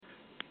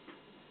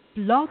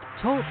Blog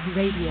Talk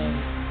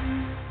Radio.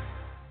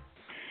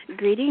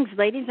 Greetings,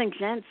 ladies and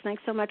gents.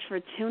 Thanks so much for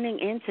tuning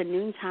in to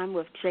Noontime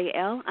with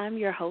JL. I'm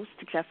your host,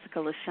 Jessica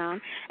LaShawn,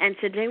 and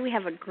today we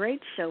have a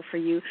great show for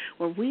you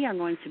where we are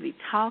going to be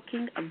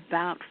talking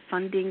about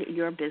funding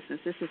your business.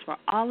 This is for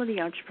all of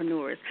the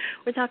entrepreneurs.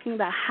 We're talking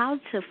about how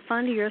to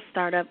fund your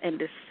startup and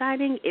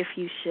deciding if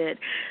you should,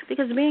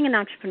 because being an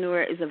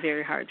entrepreneur is a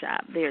very hard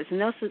job. There's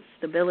no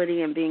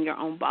stability in being your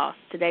own boss.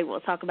 Today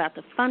we'll talk about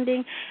the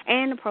funding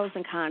and the pros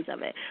and cons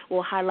of it.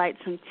 We'll highlight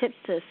some tips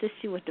to assist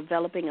you with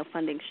developing a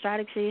funding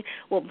strategy.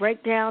 We'll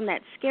break down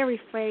that scary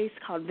phrase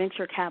called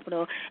venture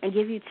capital and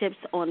give you tips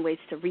on ways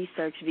to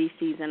research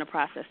VCs and a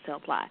process to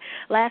apply.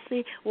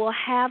 Lastly, we'll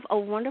have a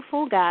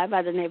wonderful guy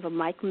by the name of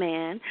Mike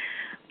Mann,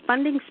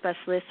 funding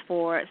specialist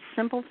for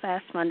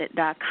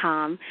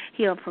SimpleFastFunded.com.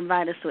 He'll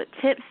provide us with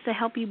tips to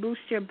help you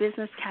boost your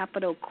business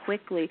capital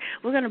quickly.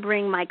 We're going to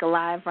bring Mike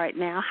alive right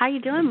now. How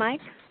you doing, Mike?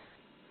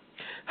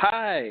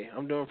 Hi,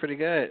 I'm doing pretty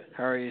good.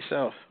 How are you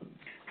yourself?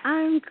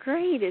 I'm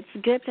great. It's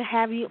good to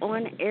have you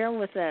on air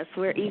with us.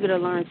 We're eager to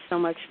learn so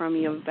much from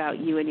you about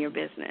you and your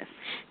business.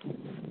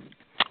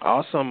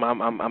 Awesome.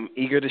 I'm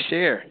eager to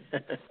share.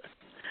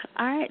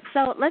 All right.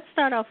 So let's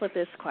start off with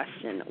this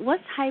question. What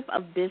type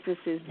of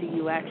businesses do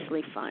you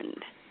actually fund?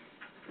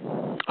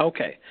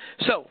 Okay.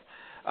 So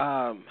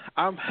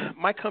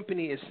my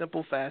company is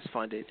Simple Fast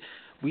Funded.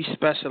 We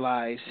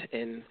specialize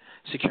in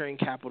securing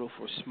capital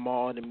for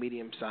small to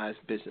medium-sized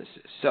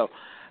businesses. So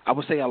I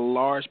would say a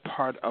large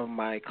part of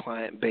my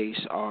client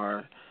base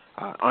are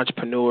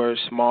entrepreneurs,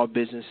 small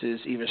businesses,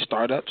 even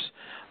startups.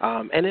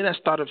 And in that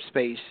startup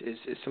space,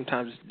 it's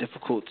sometimes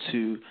difficult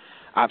to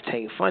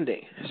obtain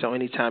funding. So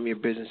anytime your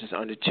business is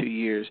under 2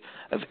 years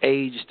of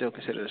age, it's still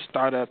considered a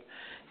startup.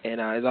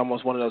 And it's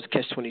almost one of those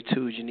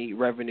catch-22s. You need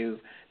revenue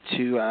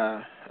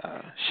to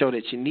show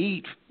that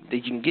you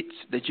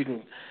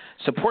can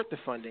support the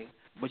funding,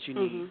 but you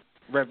need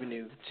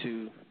revenue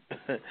to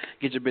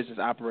get your business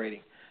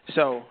operating.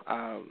 So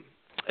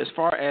as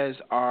far as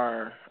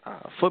our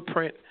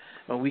footprint,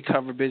 we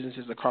cover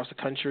businesses across the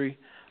country,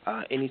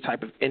 any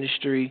type of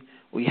industry.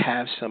 We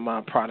have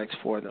some products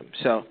for them.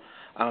 So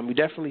we're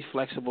definitely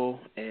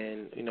flexible,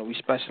 and we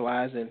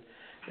specialize in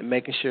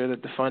making sure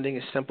that the funding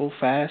is simple,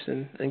 fast,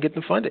 and get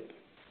them funded.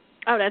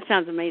 Oh, that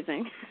sounds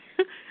amazing.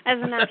 As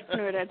an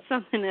entrepreneur, that's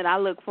something that I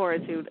look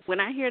forward to.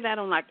 When I hear that,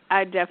 I'm like,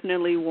 I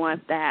definitely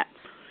want that.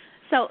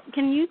 So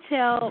can you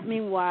tell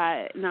me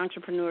why an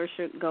entrepreneur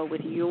should go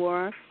with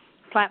your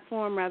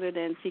platform rather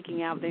than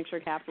seeking out venture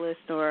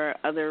capitalists or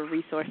other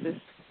resources?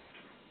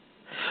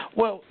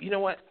 Well, you know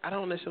what? I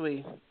don't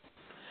necessarily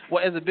 –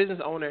 well, as a business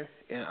owner,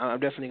 I'm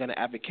definitely going to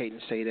advocate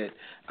and say that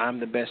I'm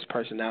the best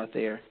person out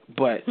there.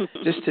 But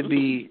just to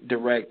be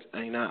direct,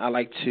 I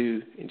like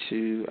to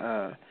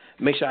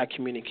make sure I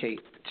communicate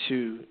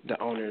to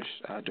the owners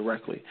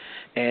directly.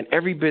 And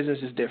every business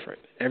is different.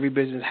 Every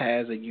business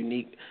has a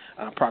unique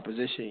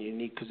proposition, a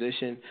unique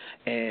position,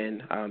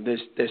 and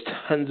there's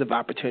tons of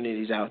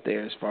opportunities out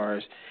there as far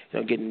as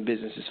getting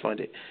businesses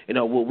funded.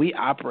 What we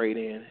operate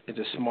in is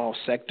a small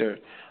sector,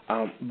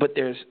 but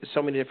there's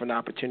so many different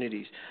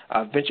opportunities.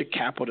 Venture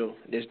capital,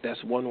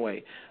 that's one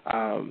way.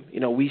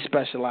 We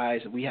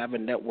specialize. We have a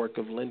network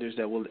of lenders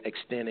that will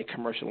extend a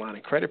commercial line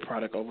of credit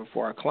product over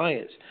for our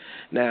clients.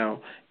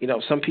 Now,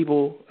 some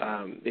people,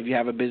 if you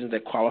have a business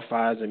that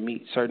qualifies and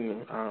meets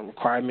certain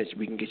requirements,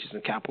 we can get you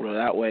some capital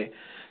that way.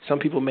 Some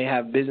people may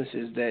have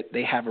businesses that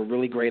they have a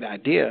really great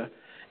idea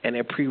and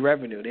they're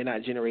pre-revenue. They're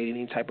not generating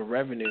any type of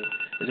revenue.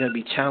 It's going to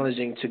be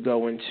challenging to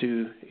go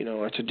into,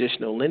 a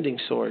traditional lending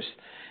source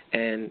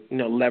and,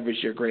 leverage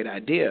your great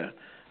idea.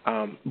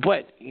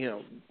 But,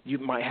 you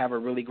might have a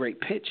really great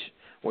pitch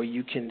where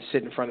you can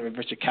sit in front of a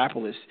venture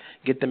capitalist,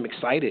 get them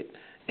excited,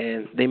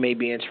 and they may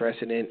be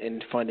interested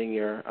in funding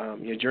your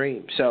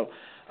dream. So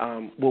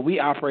what we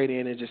operate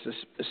in is just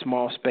a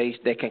small space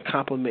that can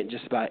complement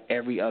just about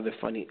every other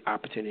funding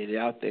opportunity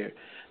out there.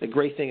 The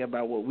great thing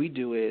about what we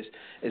do is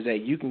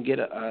that you can get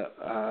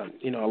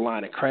a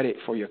line of credit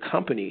for your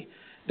company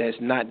that's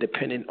not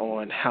dependent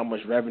on how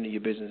much revenue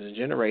your business is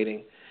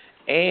generating,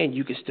 and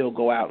you can still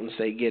go out and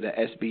say get an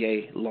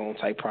SBA loan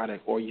type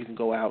product, or you can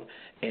go out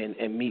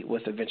and meet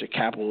with a venture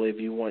capital if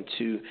you want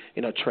to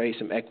trade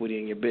some equity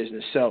in your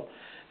business. So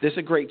this is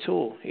a great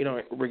tool,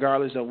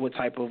 regardless of what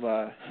type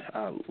of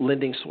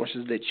lending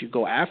sources that you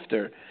go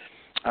after.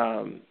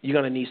 You're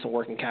going to need some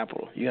working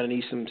capital. You're going to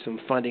need some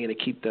funding to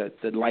keep the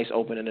lights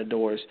open and the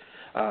doors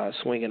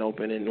swinging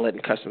open and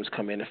letting customers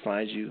come in and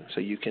find you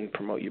so you can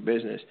promote your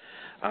business.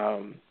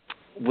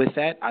 With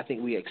that, I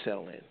think we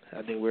excel in.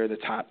 I think we're the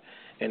top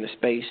in the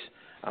space.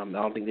 I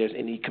don't think there's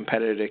any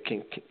competitor that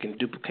can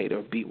duplicate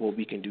or beat what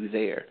we can do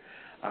there.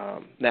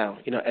 Now,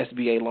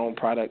 SBA loan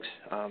products,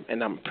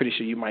 and I'm pretty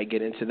sure you might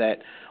get into that,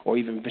 or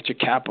even venture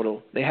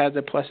capital, they have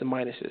their plus and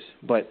minuses.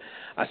 But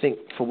I think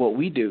for what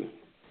we do,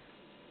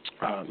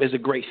 is a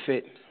great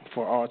fit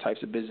for all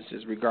types of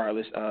businesses,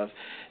 regardless of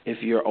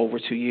if you're over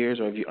 2 years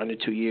or if you're under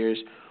 2 years,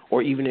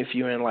 or even if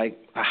you're in like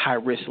a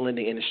high-risk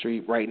lending industry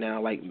right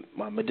now, like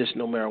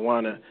medicinal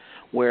marijuana,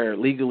 where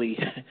legally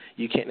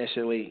you can't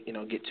necessarily,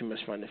 get too much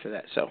funding for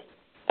that. So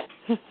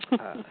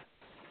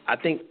I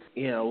think,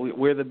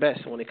 we're the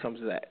best when it comes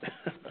to that.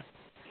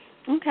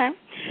 Okay.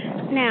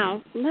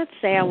 Now, let's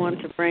say I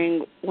want to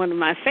bring one of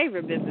my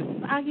favorite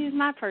businesses. I'll use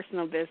my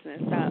personal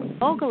business,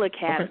 Vogel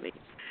Academy. Okay.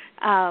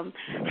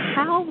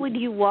 How would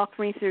you walk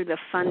me through the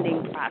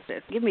funding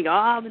process? Give me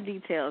all the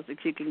details that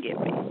you can give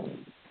me.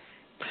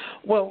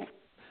 Well,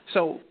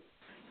 so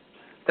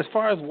as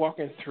far as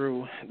walking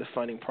through the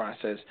funding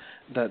process,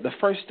 the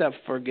first step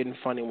for getting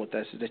funding with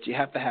us is that you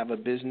have to have a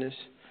business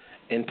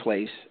in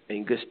place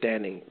in good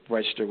standing,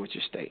 registered with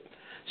your state.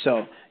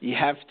 So you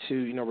have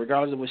to,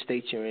 regardless of what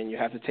state you're in, you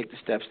have to take the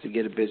steps to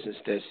get a business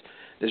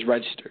that's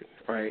registered,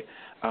 right?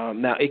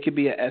 Now, it could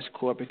be an S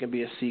corp, it can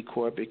be a C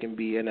corp, it can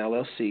be an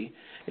LLC.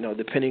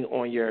 Depending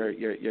on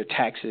your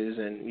taxes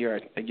and your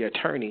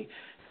attorney,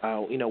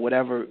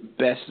 whatever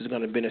best is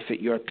going to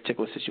benefit your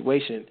particular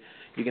situation,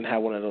 you can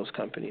have one of those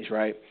companies,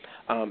 right?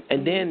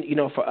 And then,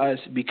 for us,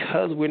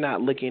 because we're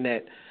not looking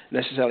at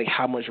necessarily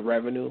how much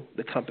revenue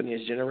the company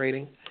is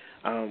generating,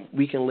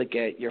 we can look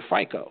at your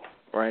FICO.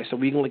 Right, so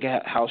we can look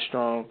at how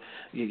strong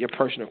your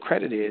personal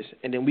credit is,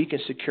 and then we can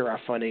secure our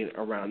funding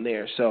around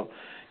there. So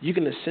you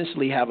can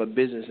essentially have a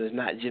business that's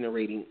not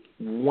generating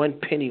one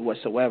penny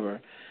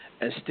whatsoever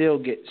and still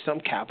get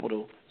some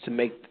capital to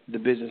make the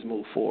business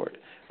move forward,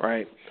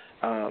 right?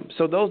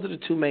 So those are the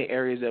two main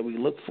areas that we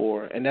look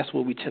for, and that's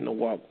what we tend to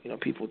walk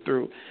people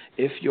through.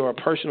 If your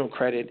personal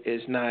credit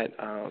is not,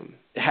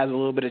 it has a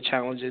little bit of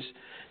challenges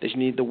that you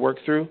need to work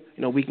through,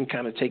 we can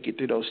kind of take you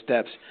through those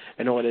steps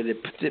in order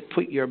to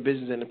put your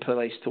business in a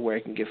place to where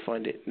it can get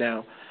funded.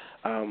 Now,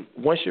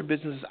 once your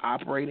business is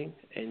operating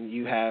and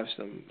you have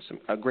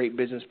a great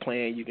business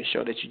plan, you can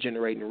show that you're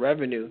generating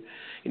revenue,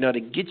 to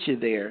get you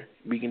there,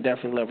 we can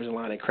definitely leverage a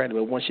line of credit.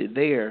 But once you're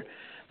there,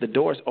 the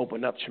doors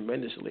open up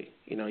tremendously.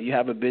 You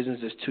have a business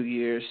that's 2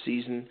 years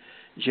seasoned,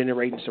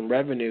 generating some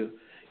revenue.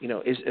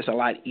 It's a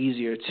lot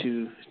easier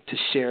to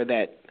share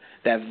that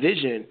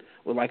vision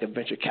with like a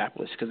venture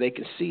capitalist, because they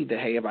can see that,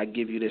 hey, if I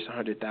give you this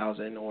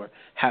 $100,000 or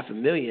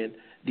 $500,000,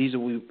 these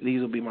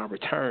will be my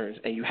returns,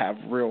 and you have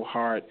real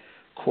hard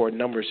core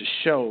numbers to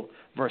show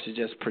versus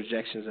just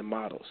projections and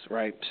models,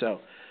 right? So,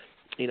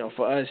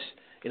 for us,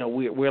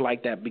 we're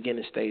like that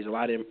beginning stage. A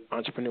lot of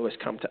entrepreneurs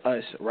come to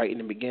us right in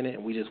the beginning,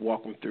 and we just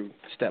walk them through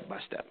step by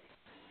step.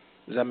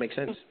 Does that make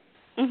sense?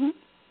 Mm-hmm.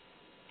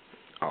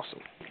 Awesome.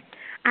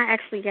 I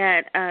actually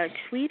got a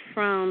tweet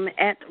from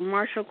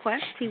 @MarshallQuest.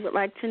 He would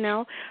like to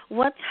know,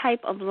 what type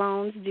of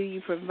loans do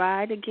you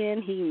provide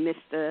again? He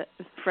missed the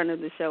front of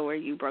the show where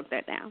you broke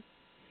that down.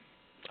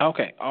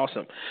 Okay,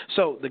 awesome.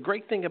 So the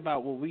great thing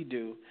about what we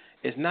do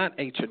is not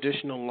a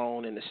traditional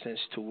loan in the sense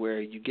to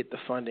where you get the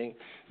funding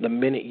the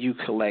minute you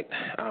collect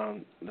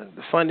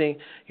the funding,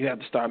 you have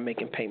to start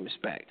making payments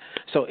back.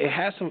 So it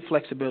has some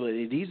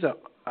flexibility. These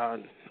are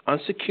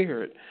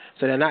unsecured,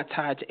 so they're not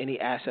tied to any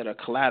asset or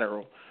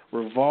collateral,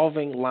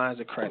 revolving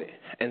lines of credit.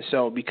 And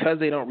so because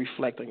they don't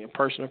reflect on your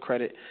personal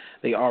credit,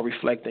 they are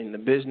reflecting the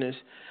business.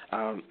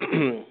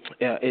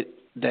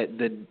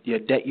 Your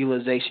debt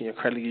utilization, your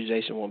credit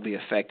utilization won't be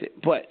affected.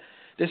 But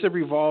this is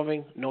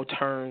revolving, no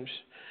terms.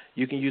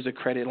 You can use a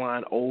credit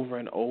line over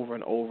and over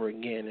and over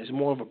again. It's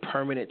more of a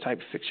permanent type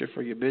fixture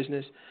for your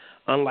business,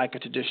 unlike a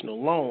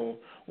traditional loan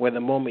where the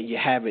moment you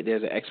have it,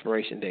 there's an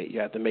expiration date. You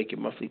have to make your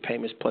monthly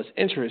payments plus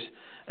interest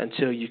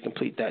until you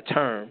complete that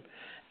term,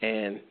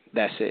 and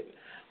that's it.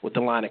 With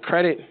the line of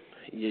credit,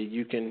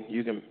 you can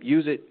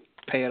use it,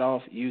 pay it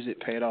off, use it,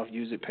 pay it off,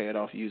 use it, pay it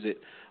off, use it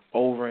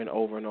over and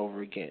over and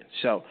over again.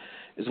 So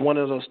it's one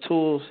of those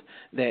tools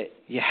that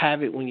you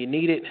have it when you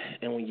need it,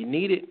 and when you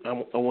need it,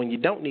 or when you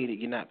don't need it,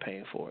 you're not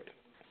paying for it.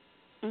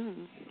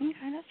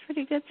 Okay, that's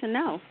pretty good to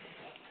know.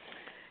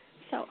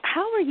 So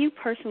how were you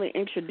personally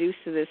introduced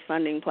to this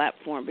funding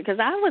platform? Because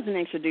I wasn't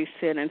introduced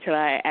to it until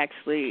I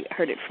actually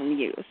heard it from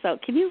you. So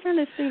can you run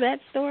us through that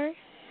story?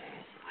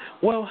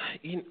 Well,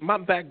 my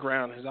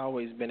background has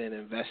always been in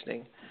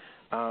investing.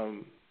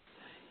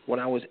 When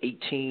I was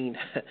 18,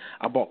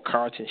 I bought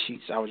Carlton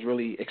Sheets. I was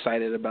really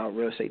excited about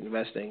real estate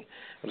investing.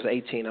 When I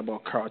was 18, I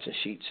bought Carlton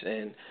Sheets,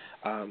 and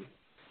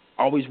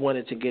always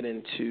wanted to get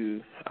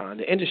into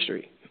the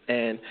industry.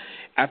 And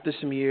after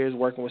some years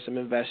working with some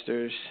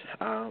investors,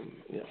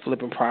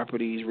 flipping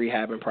properties,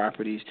 rehabbing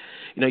properties,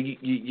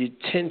 you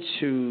tend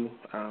to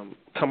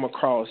come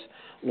across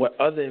what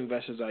other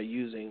investors are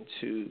using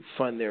to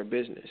fund their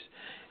business.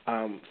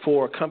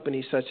 For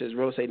companies such as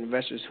real estate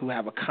investors who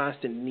have a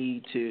constant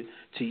need to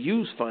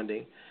use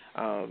funding,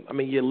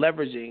 you're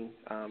leveraging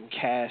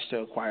cash to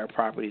acquire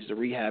properties, to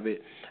rehab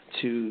it,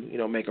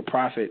 to make a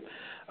profit.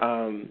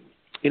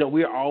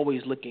 We're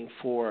always looking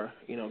for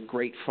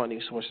great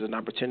funding sources and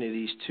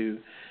opportunities to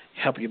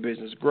help your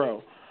business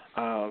grow.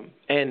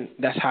 And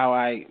that's how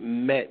I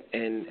met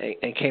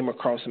and came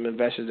across some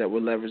investors that were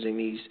leveraging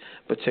these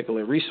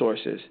particular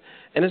resources.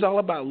 And it's all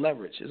about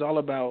leverage. It's all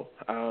about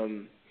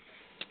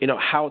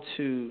how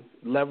to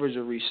leverage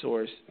a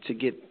resource to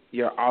get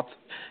the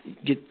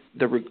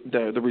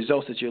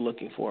results that you're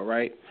looking for,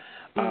 right?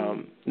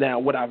 Now,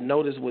 what I've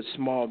noticed with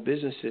small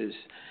businesses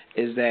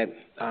is that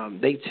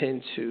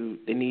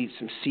they need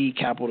some seed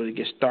capital to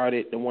get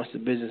started, and once the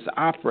business is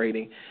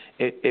operating,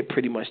 it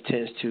pretty much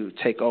tends to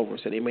take over.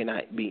 So they may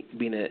not be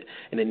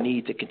in a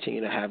need to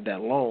continue to have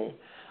that loan.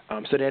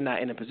 So they're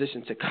not in a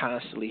position to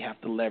constantly have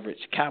to leverage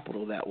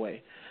capital that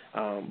way.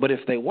 But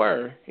if they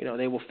were,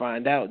 they will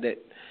find out that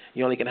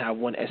you only can have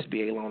one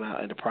SBA loan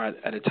out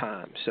at a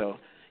time. So,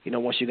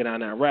 once you go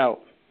down that route,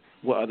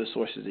 what other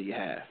sources do you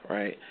have,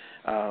 right?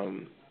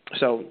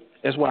 So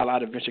that's why a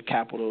lot of venture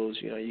capitals,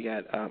 you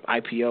got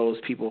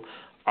IPOs, people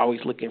always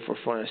looking for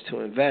funds to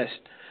invest.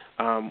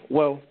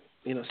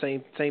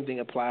 Same thing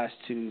applies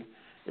to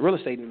real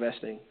estate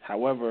investing.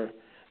 However,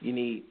 you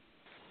need,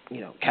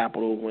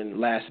 capital when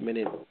last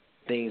minute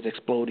things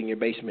explode in your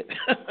basement.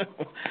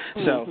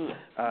 So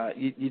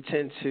you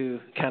tend to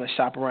kind of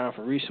shop around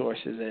for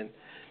resources,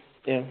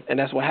 and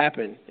that's what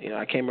happened.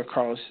 I came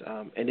across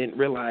and didn't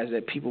realize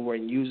that people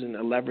weren't using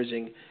or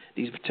leveraging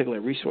these particular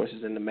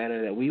resources in the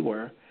manner that we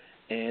were,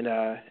 and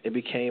it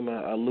became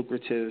a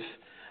lucrative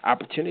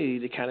opportunity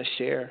to kind of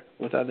share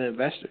with other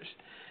investors.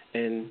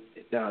 And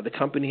the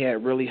company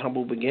had really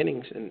humble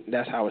beginnings, and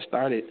that's how it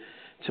started,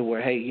 to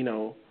where, hey,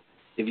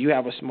 if you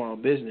have a small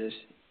business,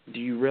 do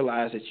you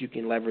realize that you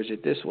can leverage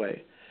it this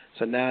way?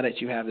 So now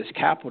that you have this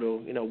capital,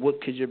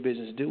 what could your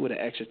business do with an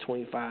extra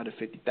 $25,000 to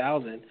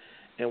 $50,000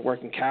 in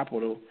working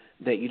capital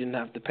that you didn't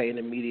have to pay an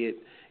immediate,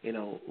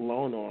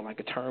 loan on, like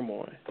a term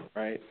on,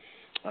 right?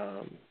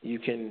 You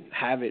can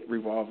have it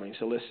revolving.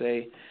 So let's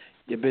say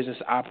your business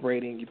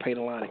operating, you paid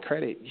a line of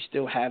credit, you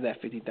still have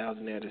that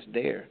 $50,000 there that's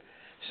there.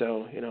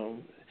 So,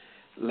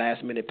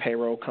 last minute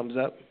payroll comes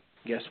up,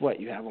 guess what?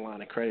 You have a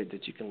line of credit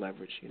that you can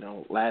leverage.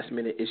 Last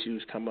minute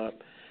issues come up,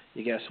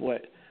 you guess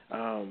what?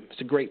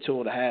 It's a great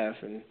tool to have,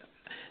 and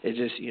it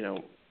just,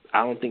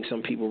 I don't think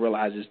some people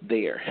realize it's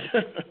there.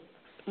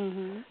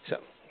 So.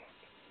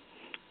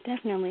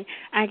 Definitely.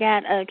 I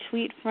got a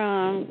tweet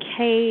from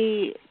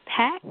Kay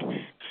Pack.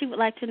 She would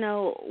like to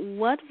know,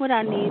 what would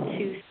I need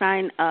to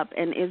sign up,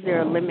 and is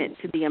there a limit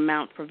to the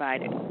amount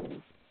provided?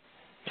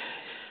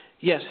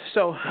 Yes.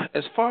 So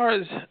as far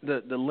as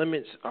the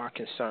limits are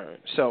concerned,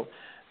 so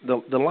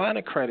the line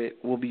of credit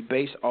will be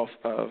based off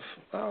of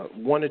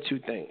one or two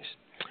things.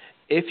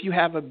 If you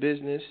have a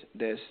business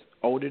that's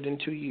older than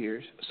 2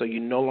 years, so you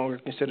no longer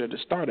consider it a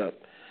startup,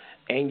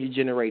 and you're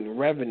generating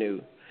revenue,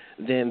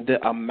 then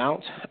the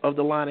amount of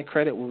the line of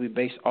credit will be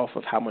based off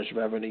of how much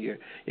revenue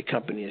your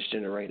company is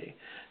generating.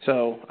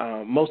 So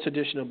most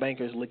traditional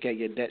bankers look at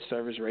your debt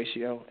service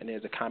ratio, and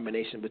there's a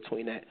combination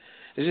between that.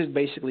 It just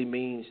basically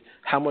means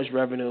how much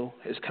revenue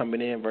is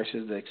coming in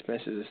versus the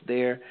expenses that's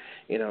there.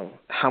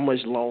 How much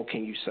loan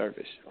can you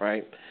service,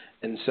 right?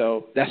 And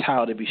so that's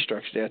how it'll be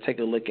structured. They'll take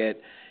a look at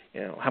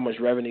how much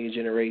revenue you're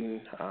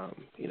generating,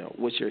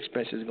 what's your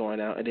expenses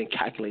going out, and then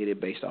calculate it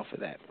based off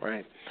of that,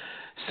 right?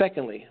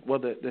 Secondly,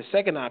 the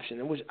second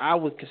option, which I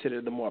would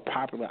consider the more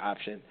popular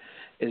option,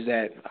 is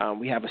that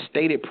we have a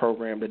stated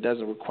program that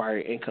doesn't require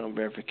income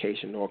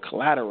verification or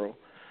collateral,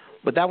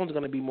 but that one's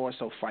going to be more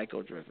so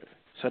FICO-driven.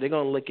 So they're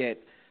going to look at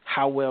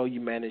how well you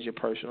manage your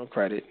personal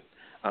credit,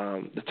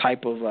 the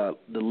type of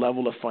the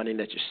level of funding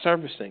that you're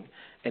servicing,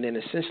 and then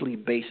essentially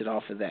base it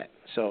off of that.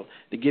 So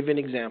to give an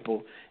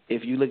example,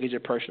 if you look at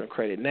your personal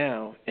credit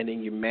now, and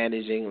then you're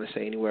managing, let's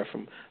say, anywhere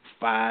from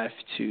 $5,000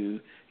 to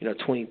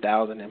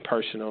 $20,000 in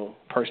personal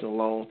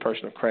loans,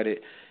 personal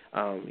credit,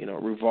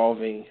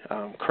 revolving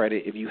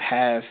credit. If you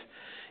have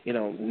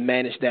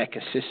managed that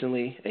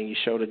consistently, and you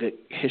showed a good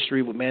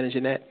history with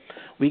managing that,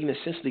 we can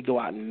essentially go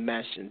out and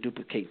match and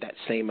duplicate that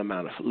same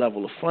amount of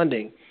level of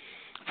funding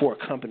for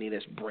a company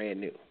that's brand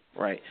new,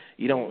 right?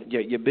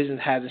 Your business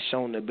hasn't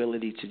shown the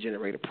ability to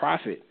generate a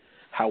profit.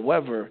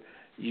 However,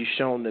 you've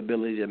shown the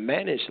ability to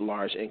manage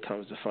large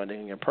incomes of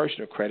funding in your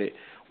personal credit.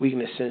 We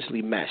can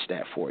essentially match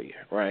that for you,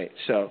 right?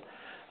 So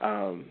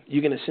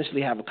you can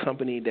essentially have a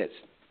company that's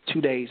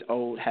 2 days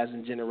old,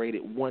 hasn't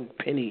generated one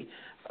penny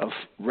of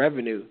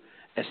revenue,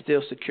 and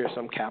still secure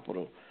some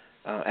capital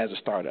as a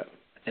startup.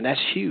 And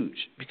that's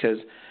huge, because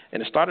in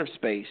the startup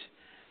space,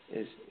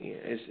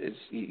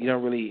 you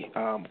don't really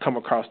come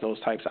across those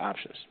types of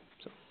options.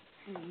 So.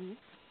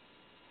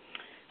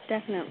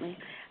 Definitely.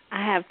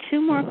 I have two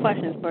more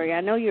questions for you.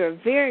 I know you're a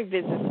very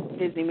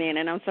busy man,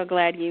 and I'm so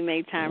glad you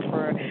made time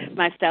for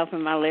myself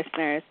and my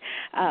listeners.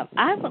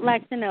 I would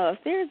like to know if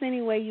there's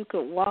any way you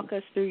could walk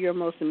us through your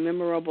most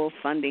memorable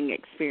funding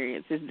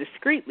experience as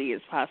discreetly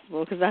as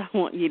possible, because I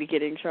don't want you to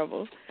get in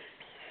trouble.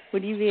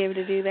 Would you be able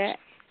to do that?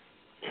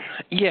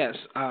 Yes.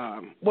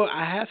 Well,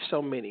 I have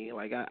so many.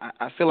 Like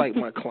I feel like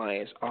my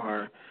clients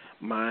are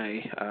my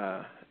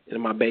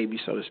baby,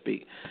 so to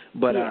speak.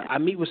 But I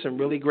meet with some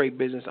really great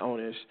business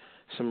owners,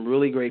 some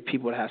really great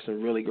people that have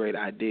some really great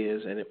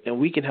ideas, and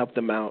we can help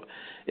them out.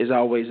 Is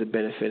always a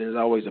benefit. It's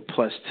always a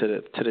plus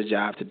to the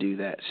job to do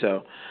that.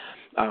 So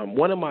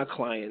one of my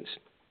clients,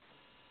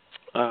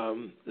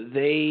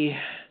 they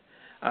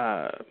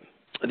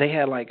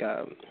had like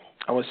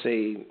I would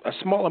say a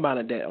small amount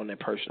of debt on their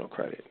personal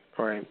credit,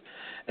 right?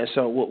 And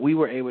so what we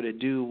were able to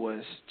do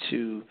was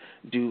to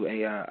do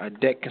a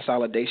debt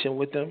consolidation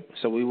with them.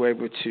 So we were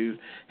able to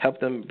help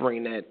them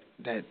bring that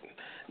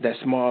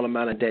small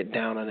amount of debt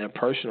down on their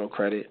personal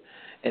credit.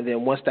 And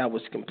then once that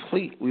was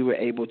complete, we were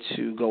able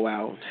to go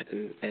out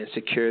and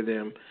secure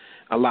them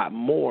a lot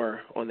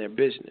more on their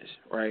business,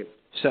 right?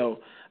 So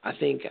I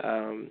think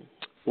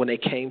when they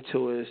came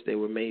to us, they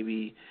were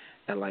maybe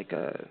at like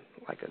a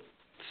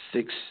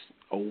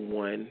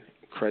 601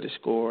 credit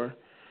score,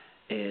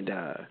 and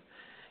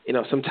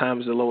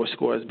sometimes the lower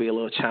scores be a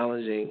little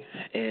challenging,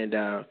 and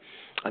I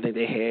think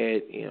they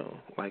had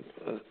like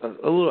a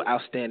little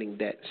outstanding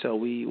debt. So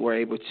we were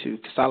able to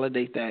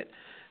consolidate that.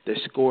 Their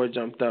score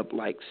jumped up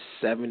like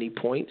 70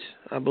 points,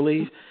 I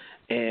believe,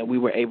 and we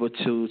were able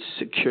to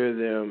secure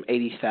them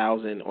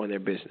 $80,000 on their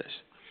business.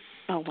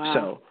 Oh wow!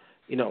 So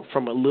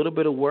from a little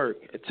bit of work,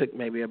 it took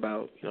maybe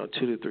about 2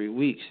 to 3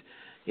 weeks.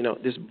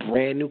 This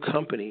brand new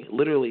company,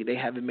 literally, they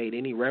haven't made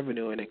any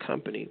revenue in a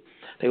company.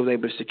 They were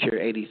able to secure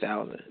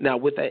 $80,000. Now,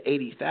 with that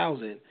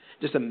 $80,000,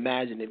 just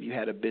imagine if you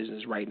had a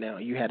business right now,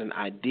 you had an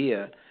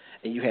idea,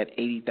 and you had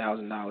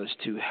 $80,000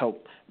 to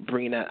help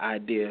bring that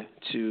idea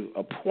to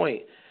a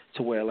point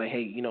to where, like,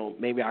 hey,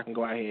 maybe I can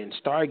go out here and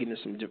start getting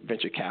some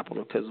venture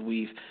capital because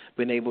we've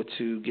been able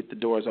to get the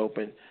doors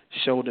open,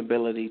 show the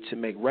ability to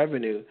make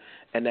revenue,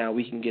 and now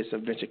we can get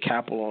some venture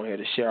capital on here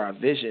to share our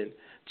vision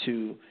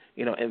to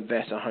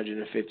invest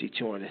 $150,000,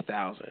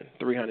 $200,000,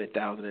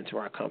 $300,000 into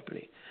our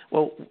company.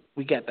 Well,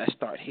 we got that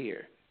start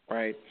here,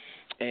 right?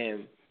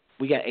 And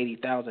we got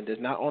 $80,000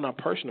 that's not on our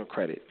personal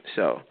credit,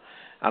 so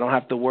I don't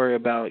have to worry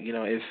about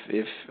if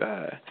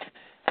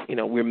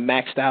we're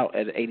maxed out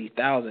at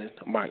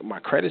 $80,000, my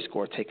credit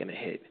score taking a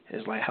hit.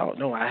 It's like, hell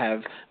no, I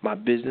have my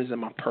business and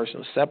my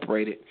personal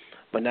separated,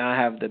 but now I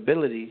have the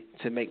ability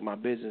to make my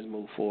business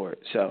move forward.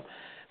 So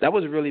that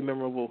was a really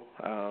memorable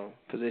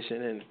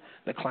position, and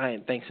the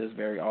client thanks us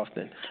very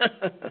often.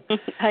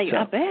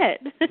 I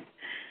bet.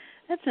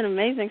 That's an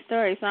amazing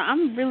story. So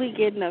I'm really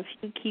getting a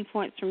few key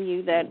points from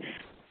you that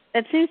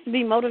seems to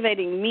be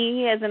motivating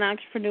me as an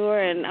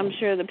entrepreneur, and I'm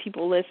sure the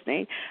people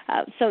listening.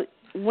 So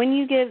when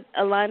you get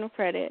a line of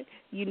credit,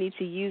 you need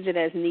to use it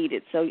as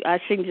needed. So I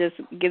shouldn't just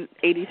give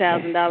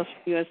 $80,000 from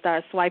you and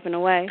start swiping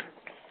away.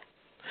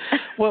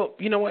 Well,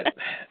 you know what?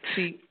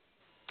 See,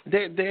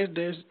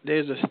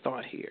 there's a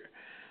thought here.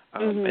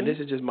 And this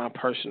is just my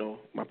personal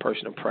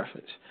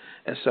preference.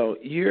 And so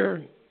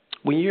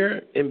when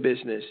you're in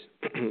business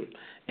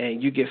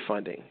and you get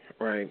funding,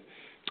 right,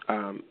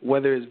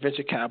 whether it's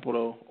venture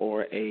capital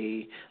or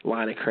a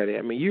line of credit,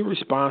 I mean, you're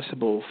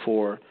responsible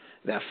for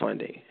that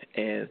funding.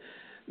 And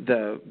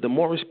the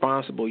more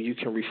responsible you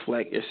can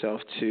reflect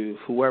yourself to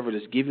whoever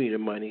is giving you the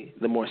money,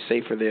 the more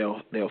safer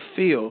they'll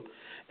feel.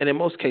 And in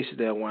most cases,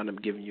 they'll wind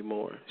up giving you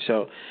more.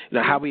 So,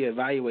 how we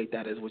evaluate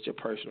that is with your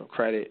personal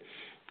credit,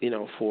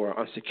 for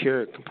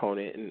unsecured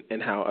component,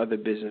 and how other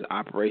business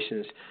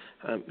operations,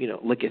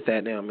 look at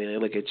that now. I mean, they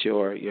look at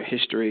your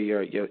history,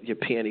 your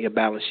P&L, your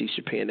balance sheets,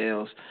 your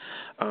P&Ls.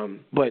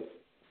 But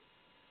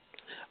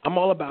I'm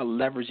all about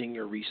leveraging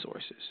your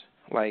resources.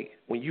 Like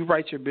when you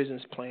write your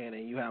business plan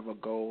and you have a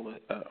goal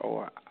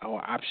or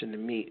option to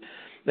meet,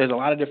 there's a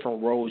lot of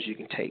different roads you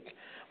can take.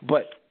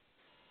 But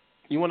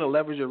you want to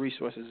leverage your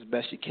resources as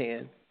best you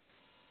can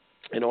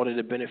in order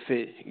to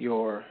benefit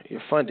your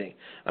funding.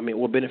 I mean,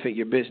 will benefit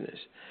your business.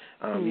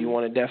 You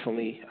want to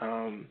definitely,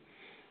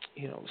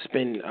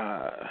 spend,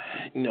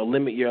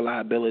 limit your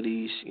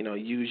liabilities,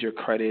 use your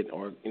credit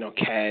or,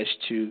 cash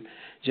to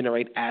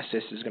generate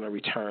assets that's going to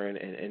return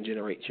and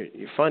generate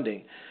your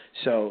funding.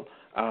 So,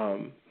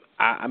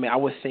 I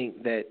would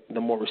think that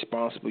the more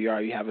responsible you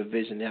are, you have a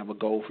vision, you have a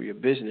goal for your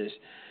business,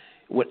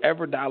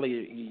 whatever dollar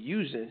you're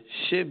using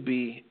should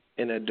be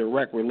in a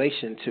direct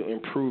relation to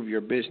improve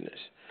your business.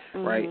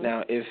 Right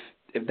now, if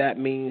that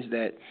means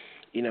that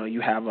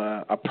you have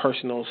a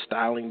personal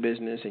styling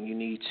business and you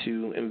need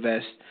to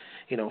invest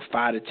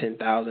 $5,000 to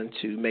 $10,000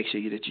 to make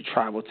sure that you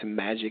travel to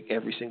Magic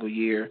every single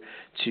year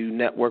to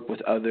network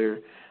with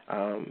other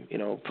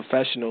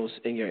professionals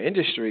in your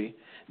industry,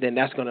 then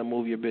that's going to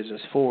move your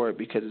business forward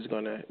because it's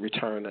going to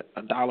return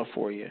a dollar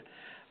for you.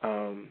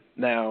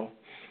 Now,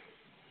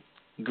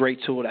 great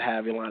tool to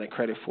have your line of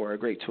credit for, a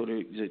great tool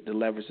to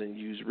leverage and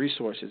use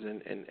resources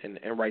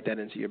and write that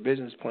into your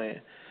business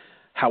plan.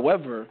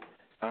 However,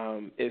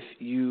 if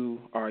you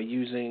are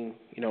using,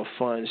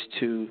 funds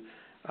to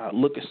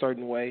look a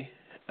certain way,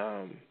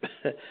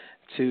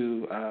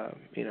 to,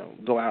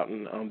 go out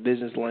and on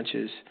business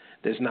lunches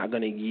that's not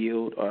going to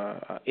yield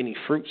any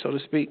fruit, so to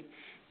speak,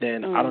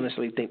 then I don't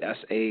necessarily think that's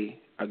a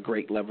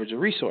great leverage of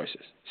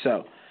resources.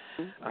 So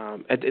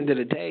at the end of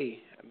the day,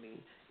 I mean,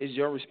 it's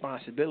your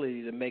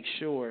responsibility to make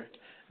sure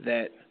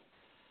that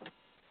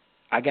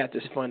I got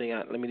this funding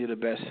out. Let me do the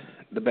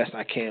best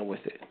I can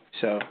with it.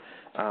 So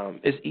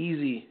it's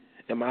easy,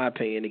 in my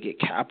opinion, to get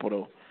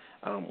capital.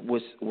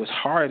 What's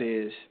hard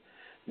is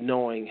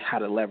knowing how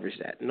to leverage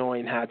that,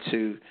 knowing how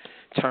to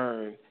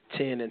turn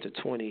 10 into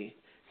 20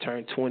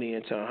 turn 20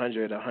 into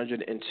 100,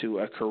 100 into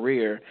a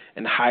career,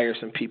 and hire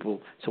some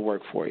people to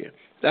work for you.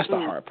 That's the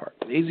hard part.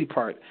 The easy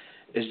part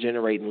is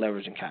generating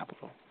leverage and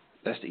capital.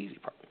 That's the easy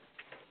part.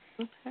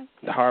 Okay.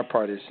 The hard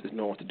part is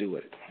knowing what to do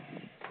with it.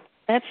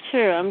 That's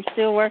true. I'm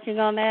still working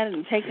on that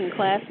and taking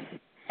classes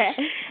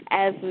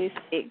as we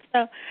speak.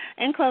 So,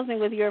 in closing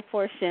with your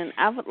portion,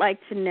 I would like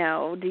to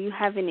know, do you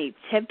have any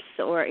tips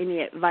or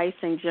any advice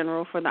in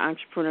general for the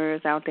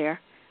entrepreneurs out there?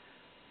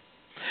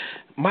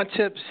 My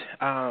tips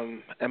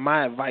and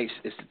my advice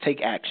is to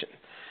take action.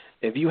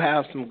 If you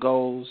have some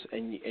goals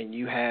and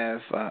you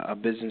have a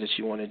business that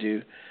you want to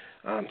do,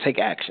 take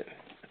action.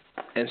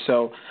 And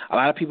so a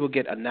lot of people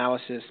get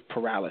analysis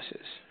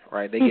paralysis,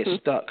 right? They get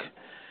stuck.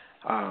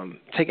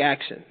 Take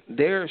action.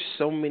 There are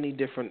so many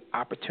different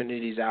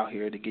opportunities out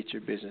here to get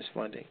your business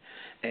funding.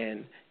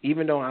 And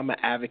even though I'm an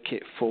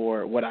advocate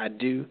for what I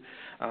do,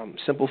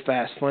 simple,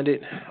 fast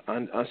funded,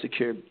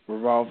 unsecured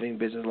revolving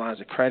business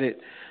lines of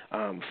credit,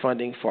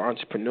 funding for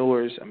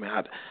entrepreneurs. I mean,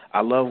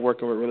 I love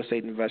working with real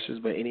estate investors,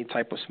 but any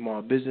type of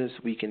small business,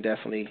 we can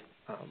definitely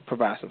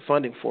provide some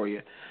funding for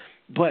you.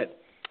 But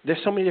there's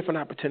so many different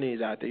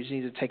opportunities out there. You just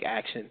need to take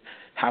action,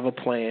 have a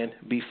plan,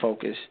 be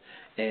focused,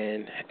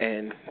 and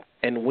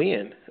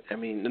win. I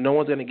mean, no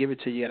one's going to give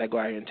it to you. You got to go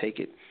out here and take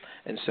it.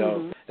 And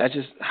so that's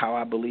just how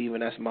I believe,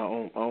 and that's my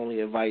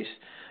only advice.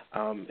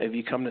 If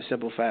you come to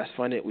Simple Fast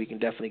Funded, we can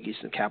definitely get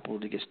some capital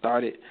to get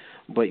started.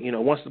 But,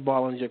 once the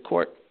ball is in your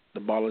court, the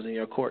ball is in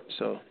your court,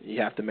 so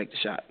you have to make the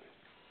shot.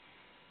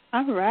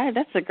 All right,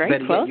 that's a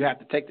great quote. You have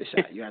to take the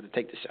shot. You have to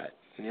take the shot.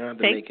 You don't have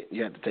to make it.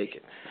 You have to take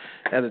it.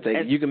 You have to take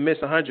it. You can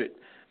miss 100,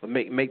 but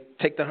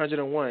take the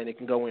 101, and it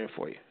can go in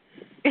for you.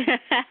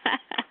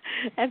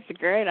 That's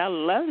great. I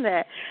love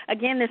that.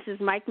 Again, this is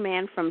Mike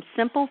Mann from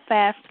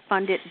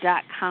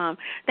SimpleFastFunded.com.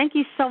 Thank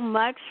you so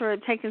much for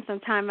taking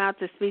some time out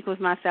to speak with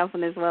myself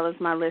and as well as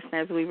my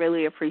listeners. We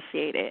really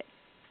appreciate it.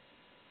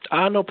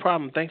 No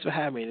problem. Thanks for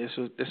having me. This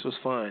was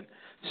fun.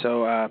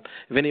 So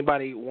if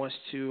anybody wants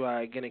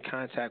to get in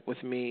contact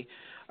with me,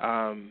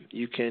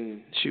 you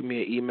can shoot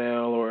me an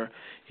email or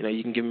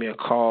you can give me a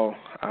call.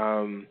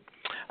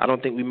 I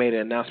don't think we made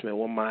an announcement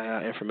with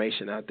my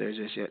information out there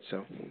just yet.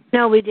 So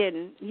no, we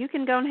didn't. You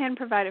can go ahead and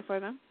provide it for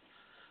them.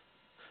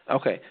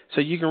 Okay.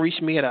 So you can reach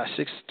me at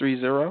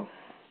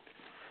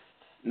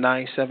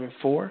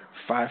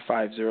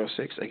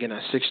 630-974-5506. Again,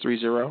 at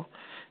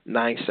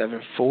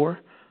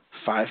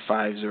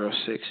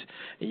 630-974-5506.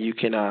 And you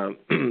can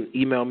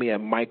email me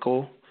at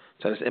Michael,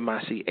 so that's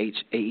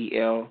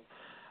MICHAEL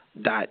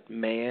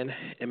 .mann,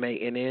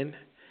 MANN,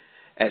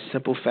 at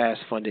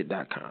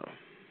SimpleFastFunded.com.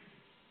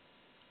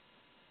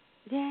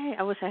 Yay.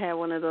 I wish I had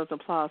one of those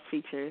applause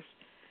features.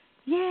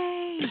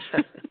 Yay.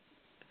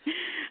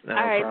 No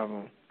All right.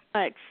 problem.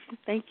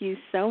 Thank you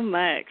so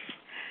much.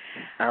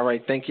 All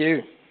right. Thank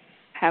you.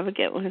 Have a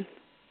good one.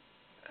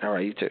 All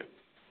right. You too.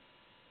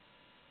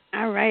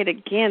 All right.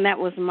 Again, that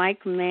was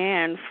Mike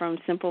Mann from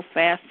Simple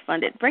Fast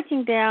Funded,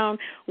 breaking down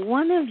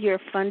one of your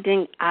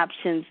funding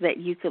options that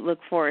you could look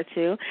forward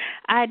to.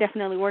 I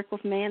definitely work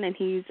with Mann, and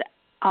he's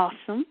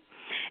awesome.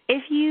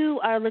 If you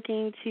are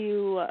looking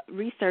to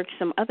research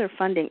some other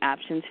funding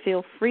options,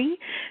 feel free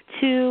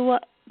to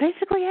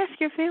basically ask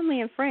your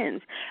family and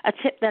friends. A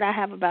tip that I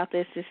have about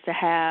this is to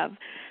have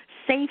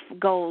safe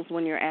goals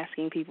when you're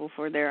asking people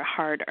for their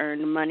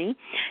hard-earned money,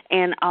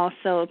 and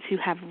also to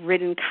have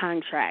written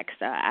contracts.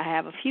 I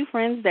have a few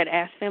friends that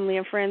ask family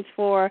and friends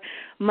for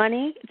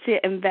money to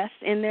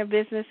invest in their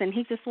business, and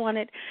he just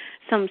wanted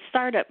some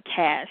startup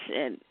cash,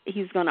 and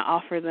he's going to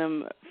offer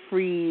them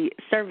free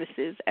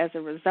services as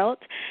a result.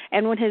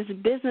 And when his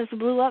business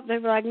blew up, they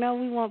were like, no,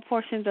 we want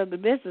portions of the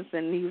business.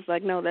 And he was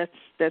like, no,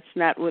 that's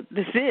not what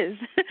this is.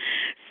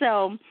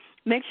 So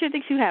make sure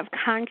that you have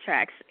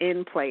contracts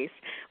in place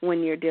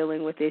when you're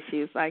dealing with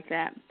issues like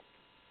that.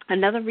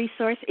 Another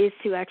resource is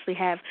to actually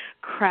have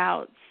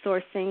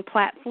crowdsourcing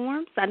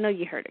platforms. I know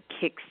you heard of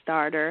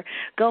Kickstarter,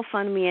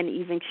 GoFundMe, and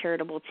even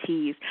Charitable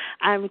Tees.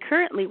 I'm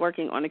currently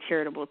working on a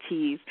Charitable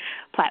Tees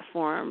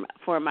platform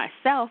for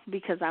myself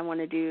because I want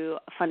to do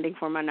funding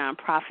for my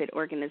nonprofit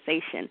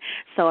organization.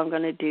 So I'm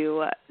going to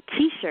do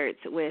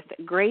T-shirts with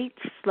great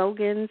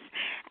slogans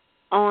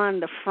on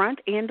the front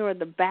and or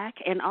the back,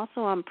 and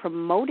also I'm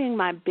promoting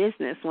my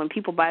business. When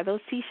people buy those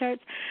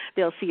T-shirts,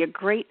 they'll see a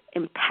great,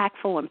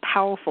 impactful, and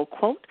powerful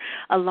quote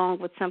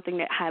along with something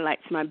that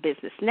highlights my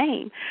business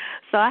name.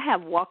 So I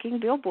have walking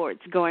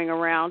billboards going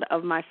around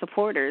of my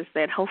supporters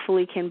that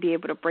hopefully can be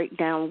able to break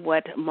down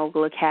what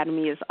Mogul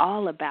Academy is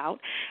all about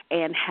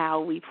and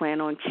how we plan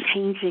on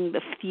changing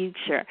the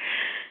future.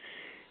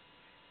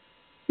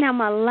 Now,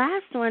 my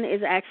last one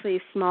is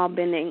actually small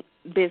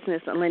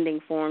business lending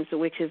forms,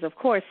 which is, of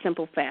course,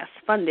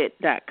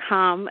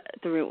 SimpleFastFunded.com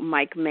through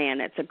Mike Mann.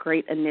 It's a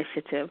great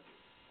initiative.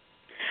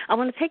 I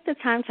want to take the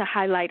time to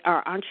highlight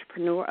our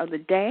entrepreneur of the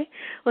day,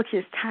 which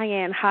is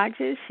Tyann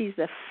Hodges. She's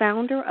the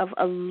founder of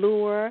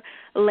Allure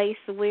Lace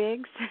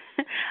Wigs.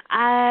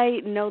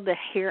 I know the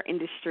hair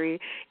industry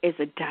is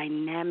a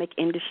dynamic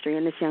industry,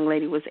 and this young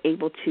lady was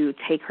able to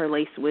take her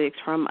lace wigs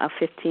from a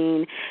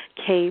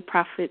 $15K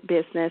profit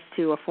business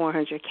to a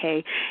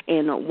 $400K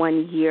in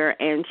 1 year,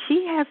 and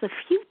she has a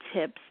few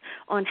tips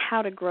on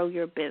how to grow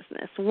your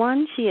business.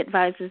 One, she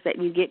advises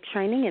that you get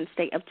training and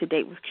stay up to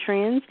date with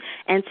trends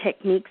and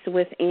techniques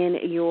within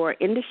your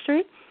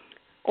industry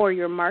or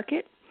your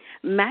market.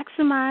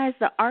 Maximize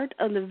the art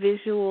of the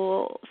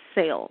visual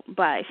sale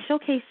by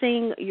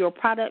showcasing your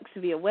products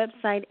via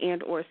website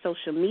and or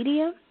social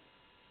media.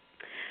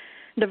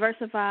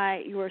 Diversify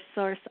your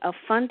source of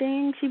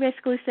funding. She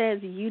basically says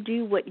you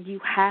do what you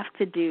have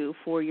to do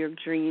for your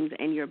dreams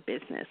and your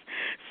business.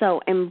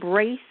 So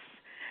embrace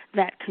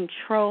that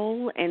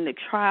control and the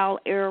trial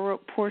error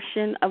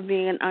portion of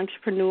being an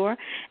entrepreneur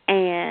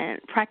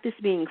and practice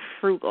being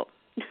frugal.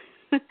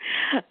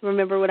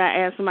 Remember when I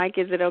asked Mike,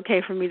 is it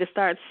okay for me to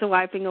start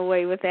swiping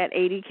away with that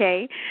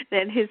 $80K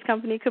that his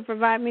company could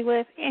provide me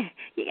with?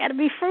 You got to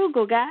be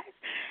frugal, guys.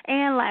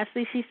 And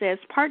lastly, she says,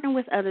 partner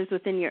with others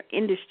within your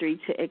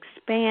industry to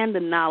expand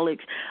the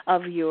knowledge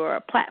of your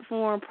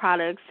platform,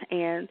 products,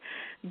 and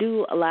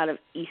do a lot of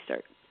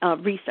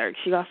research.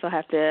 You also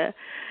have to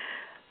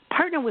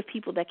partner with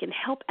people that can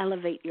help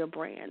elevate your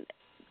brand.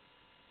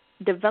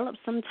 Develop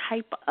some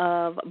type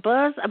of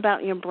buzz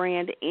about your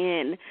brand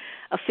in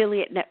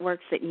affiliate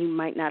networks that you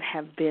might not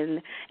have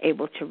been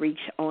able to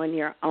reach on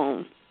your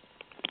own.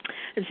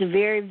 It's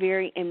very,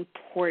 very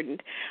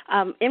important.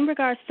 In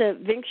regards to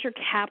venture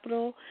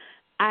capital,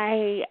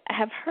 I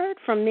have heard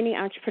from many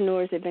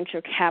entrepreneurs that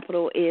venture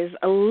capital is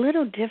a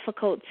little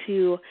difficult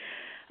to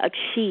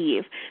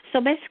achieve.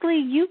 So basically,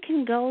 you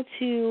can go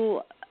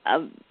to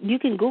you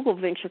can Google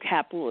venture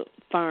capitalist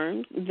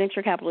firms,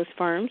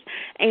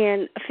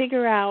 and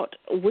figure out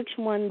which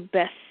one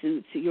best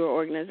suits your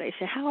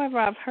organization. However,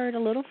 I've heard a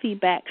little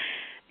feedback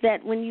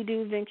that when you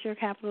do venture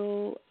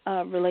capital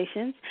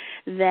relations,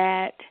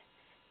 that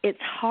it's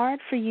hard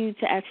for you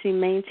to actually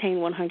maintain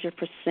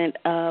 100%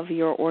 of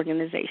your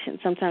organization.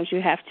 Sometimes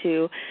you have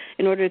to,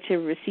 in order to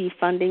receive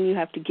funding, you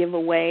have to give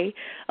away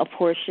a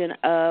portion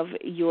of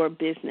your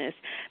business.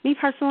 Me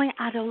personally,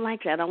 I don't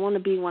like that. I want to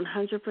be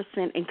 100%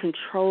 in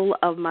control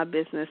of my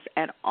business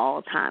at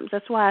all times.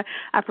 That's why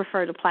I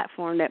prefer the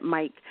platform that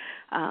Mike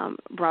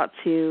brought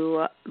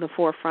to the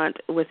forefront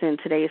within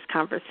today's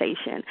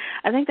conversation.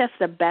 I think that's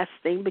the best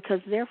thing because,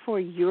 therefore,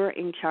 you're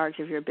in charge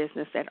of your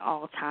business at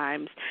all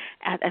times.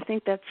 I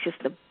think that's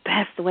just the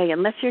best way,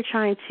 unless you're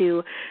trying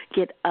to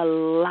get a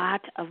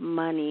lot of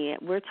money.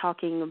 We're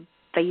talking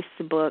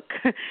Facebook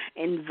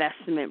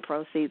investment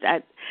proceeds.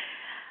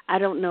 I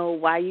don't know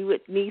why you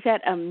would need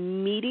that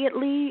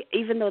immediately,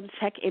 even though the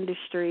tech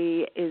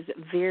industry is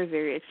very,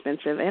 very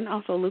expensive and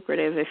also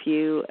lucrative if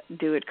you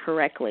do it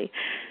correctly.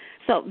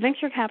 So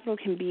venture capital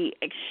can be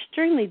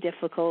extremely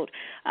difficult.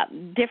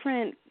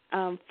 Different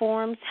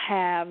forms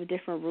have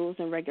different rules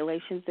and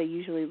regulations. They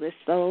usually list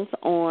those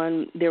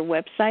on their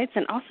websites.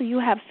 And also you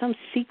have some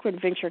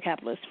secret venture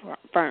capitalist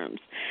firms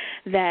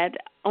that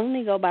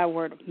only go by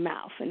word of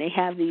mouth. And they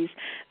have these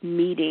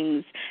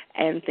meetings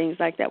and things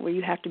like that where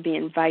you have to be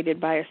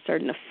invited by a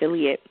certain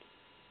affiliate.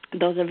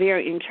 Those are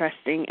very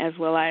interesting as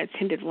well. I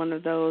attended one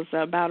of those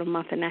about a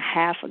month and a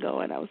half ago,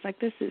 and I was like,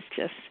 this is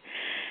just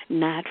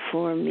not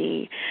for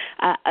me.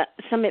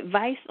 Some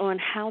advice on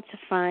how to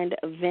find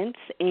events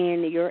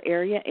in your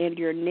area and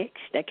your niche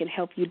that can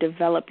help you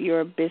develop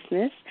your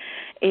business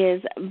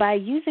is by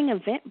using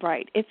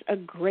Eventbrite. It's a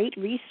great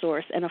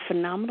resource and a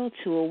phenomenal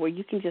tool where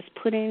you can just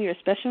put in your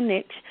special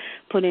niche,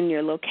 put in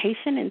your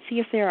location, and see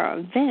if there are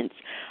events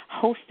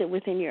hosted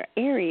within your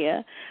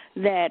area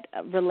that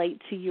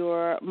relate to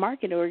your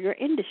market or your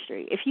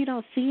industry. If you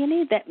don't see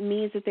any, that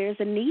means that there's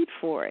a need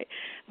for it.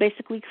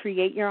 Basically,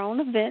 create your own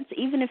events,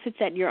 even if it's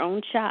at your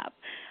own shop.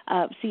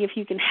 See if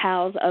you can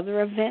house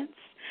other events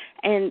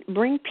and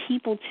bring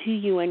people to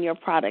you and your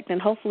product,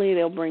 and hopefully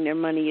they'll bring their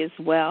money as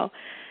well.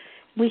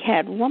 We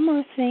had one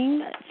more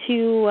thing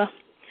to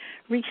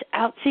reach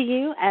out to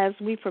you as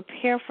we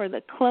prepare for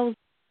the close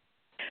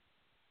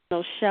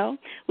show.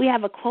 We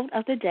have a quote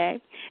of the day.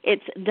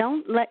 It's,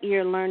 don't let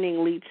your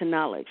learning lead to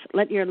knowledge.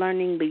 Let your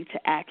learning lead to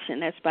action.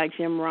 That's by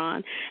Jim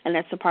Rohn, and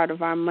that's a part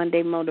of our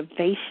Monday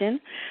motivation.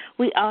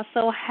 We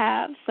also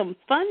have some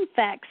fun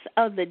facts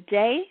of the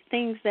day,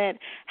 things that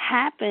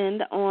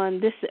happened on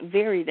this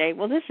very day.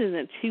 Well, this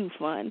isn't too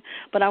fun,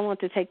 but I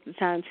want to take the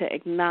time to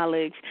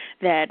acknowledge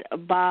that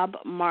Bob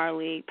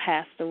Marley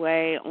passed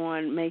away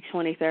on May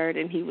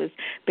 23rd, and he was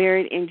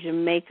buried in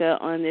Jamaica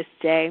on this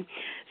day.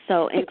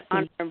 So in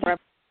honor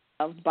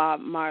of Bob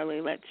Marley,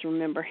 let's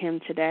remember him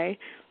today.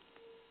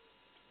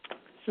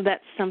 So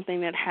that's something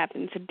that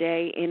happened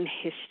today in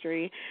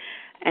history.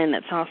 and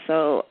it's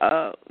also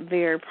a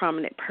very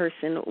prominent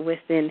person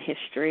within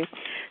history.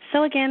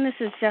 So again, this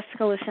is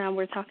Jessica LaShawn.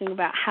 We're talking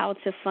about how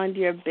to fund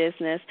your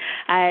business.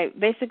 I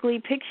basically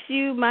picked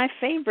you my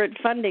favorite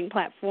funding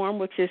platform,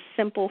 which is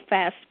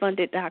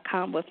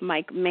simplefastfunded.com with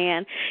Mike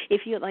Mann.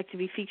 If you would like to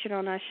be featured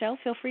on our show,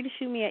 feel free to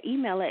shoot me an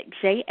email at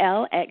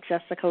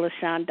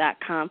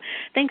jl@jessicalashawn.com.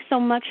 Thanks so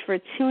much for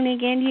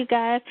tuning in, you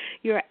guys.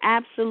 You're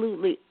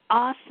absolutely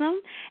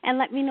awesome. And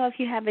let me know if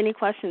you have any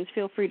questions.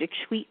 Feel free to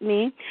tweet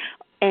me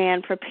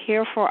and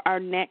prepare for our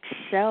next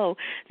show.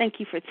 Thank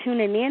you for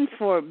tuning in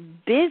for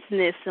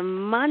Business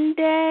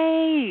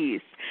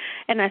Mondays.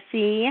 And I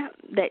see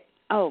that,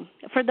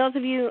 for those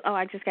of you,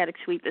 I just got a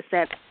tweet that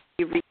said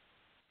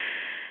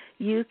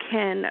you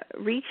can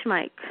reach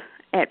Mike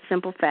at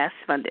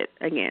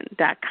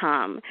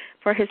simplefastfunded.com.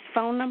 For his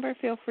phone number,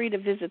 feel free to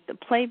visit the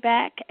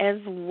playback as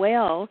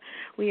well.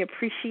 We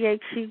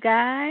appreciate you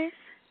guys.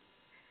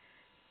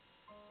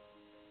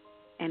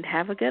 And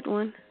have a good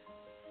one.